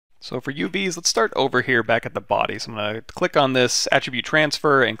So for UVs, let's start over here back at the body. So I'm going to click on this attribute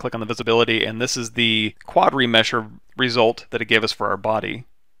transfer and click on the visibility, and this is the quad remesher result that it gave us for our body.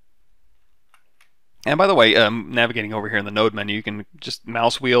 And by the way, navigating over here in the node menu, you can just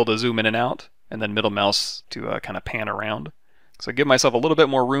mouse wheel to zoom in and out, and then middle mouse to kind of pan around. So give myself a little bit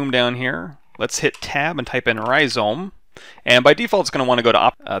more room down here. Let's hit tab and type in Rizom. And by default, it's going to want to go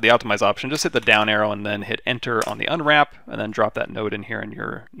to the optimize option. Just hit the down arrow and then hit enter on the unwrap, and then drop that node in here in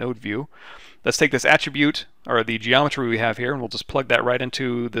your node view. Let's take this attribute, or the geometry we have here, and we'll just plug that right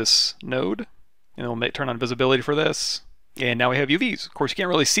into this node. And we'll turn on visibility for this. And now we have UVs. Of course, you can't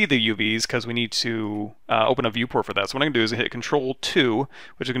really see the UVs because we need to open a viewport for that. So what I'm going to do is hit Control 2,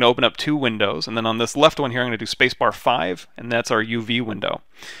 which is going to open up 2 windows. And then on this left one here, I'm going to do spacebar 5, and that's our UV window.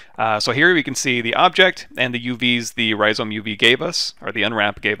 So here we can see the object and the UVs the Rizom UV gave us, or the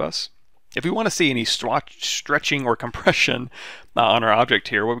unwrap gave us. If we want to see any stretching or compression on our object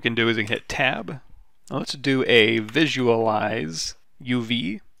here, what we can do is we can hit Tab. Now let's do a Visualize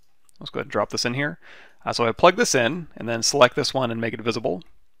UV. Let's go ahead and drop this in here. So I plug this in and then select this one and make it visible.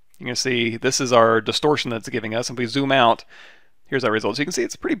 You can see this is our distortion that's giving us. If we zoom out, here's our results. You can see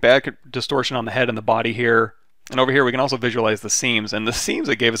it's a pretty bad distortion on the head and the body here. And over here we can also visualize the seams. And the seams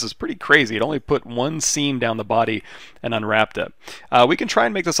it gave us is pretty crazy. It only put one seam down the body and unwrapped it. We can try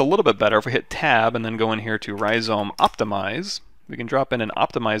and make this a little bit better. If we hit Tab and then go in here to Rizom Optimize, we can drop in an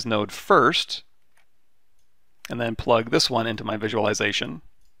Optimize node first and then plug this one into my visualization.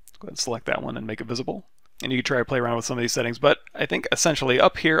 Go ahead and select that one and make it visible. And you can try to play around with some of these settings, but I think essentially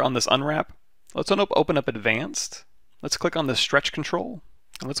up here on this unwrap, let's open up advanced. Let's click on the stretch control.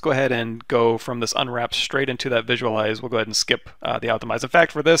 And let's go ahead and go from this unwrap straight into that visualize. We'll go ahead and skip the optimize. In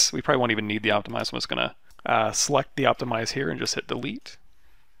fact, for this, we probably won't even need the optimize. So I'm just going to select the optimize here and just hit delete.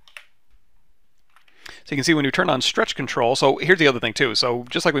 So you can see when you turn on stretch control, so here's the other thing too. So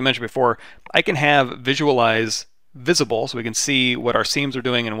just like we mentioned before, I can have visualize visible so we can see what our seams are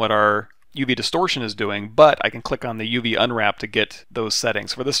doing and what our UV distortion is doing, but I can click on the UV unwrap to get those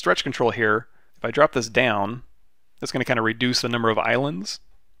settings. For the stretch control here, if I drop this down, that's going to kind of reduce the number of islands.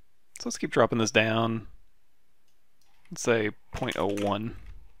 So let's keep dropping this down. Let's say 0.01.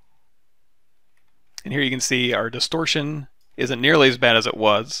 And here you can see our distortion isn't nearly as bad as it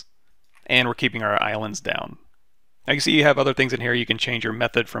was, and we're keeping our islands down. Now you see you have other things in here. You can change your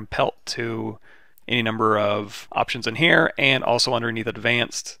method from pelt to any number of options in here, and also underneath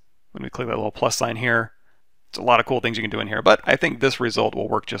advanced, when we click that little plus sign here, it's a lot of cool things you can do in here, but I think this result will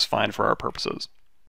work just fine for our purposes.